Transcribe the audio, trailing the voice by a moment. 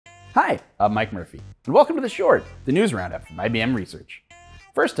Hi, I'm Mike Murphy, and welcome to The Short, the news roundup from IBM Research.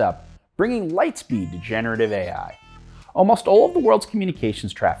 First up, bringing light speed to generative AI. Almost all of the world's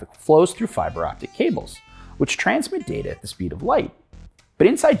communications traffic flows through fiber optic cables, which transmit data at the speed of light. But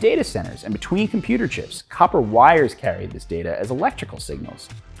inside data centers and between computer chips, copper wires carry this data as electrical signals.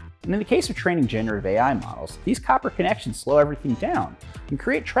 And in the case of training generative AI models, these copper connections slow everything down and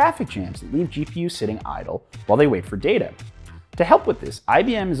create traffic jams that leave GPUs sitting idle while they wait for data. To help with this,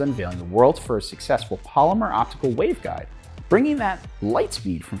 IBM is unveiling the world's first successful polymer optical waveguide, bringing that light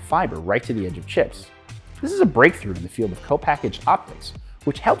speed from fiber right to the edge of chips. This is a breakthrough in the field of co-packaged optics,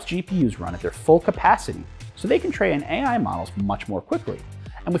 which helps GPUs run at their full capacity so they can train AI models much more quickly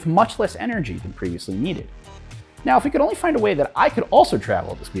and with much less energy than previously needed. Now, if we could only find a way that I could also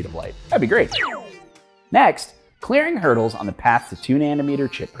travel at the speed of light, that'd be great. Next, clearing hurdles on the path to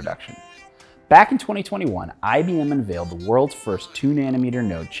 2nm chip production. Back in 2021, IBM unveiled the world's first 2nm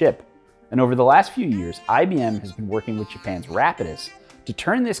node chip. And over the last few years, IBM has been working with Japan's Rapidus to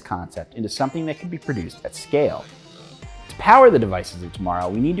turn this concept into something that can be produced at scale. To power the devices of tomorrow,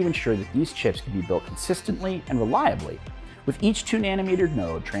 we need to ensure that these chips can be built consistently and reliably, with each 2nm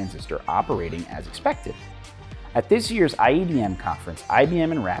node transistor operating as expected. At this year's IEDM conference,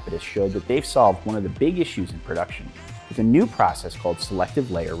 IBM and Rapidus showed that they've solved one of the big issues in production with a new process called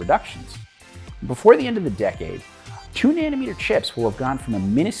selective layer reductions. Before the end of the decade, 2nm chips will have gone from a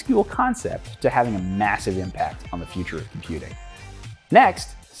minuscule concept to having a massive impact on the future of computing.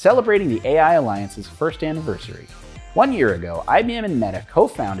 Next, celebrating the AI Alliance's first anniversary. 1 year ago, IBM and Meta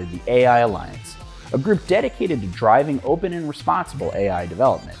co-founded the AI Alliance, a group dedicated to driving open and responsible AI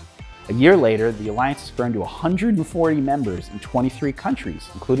development. A year later, the alliance has grown to 140 members in 23 countries,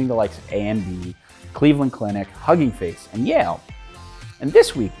 including the likes of AMD, Cleveland Clinic, Hugging Face, and Yale. And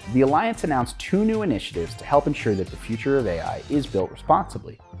this week, the alliance announced 2 new initiatives to help ensure that the future of AI is built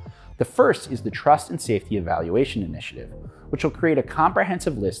responsibly. The first is the Trust and Safety Evaluation Initiative, which will create a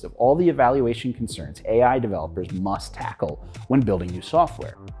comprehensive list of all the evaluation concerns AI developers must tackle when building new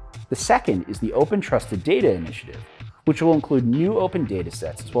software. The second is the Open Trusted Data Initiative, which will include new open data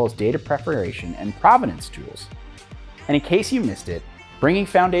sets as well as data preparation and provenance tools. And in case you missed it, bringing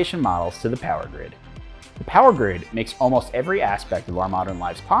foundation models to the power grid. The power grid makes almost every aspect of our modern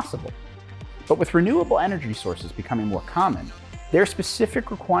lives possible. But with renewable energy sources becoming more common, their specific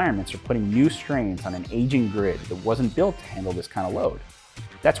requirements are putting new strains on an aging grid that wasn't built to handle this kind of load.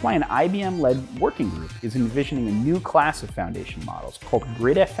 That's why an IBM-led working group is envisioning a new class of foundation models called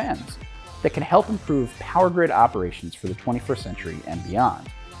Grid FMs that can help improve power grid operations for the 21st century and beyond.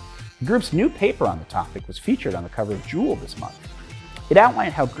 The group's new paper on the topic was featured on the cover of Jewel this month. It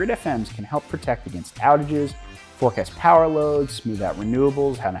outlined how Grid FMs can help protect against outages, forecast power loads, smooth out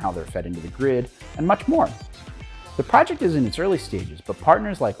renewables, and how they're fed into the grid, and much more. The project is in its early stages, but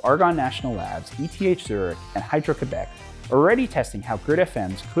partners like Argonne National Labs, ETH Zurich, and Hydro-Quebec are already testing how Grid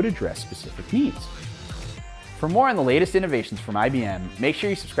FMs could address specific needs. For more on the latest innovations from IBM, make sure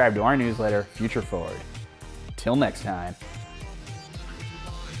you subscribe to our newsletter, Future Forward. Till next time.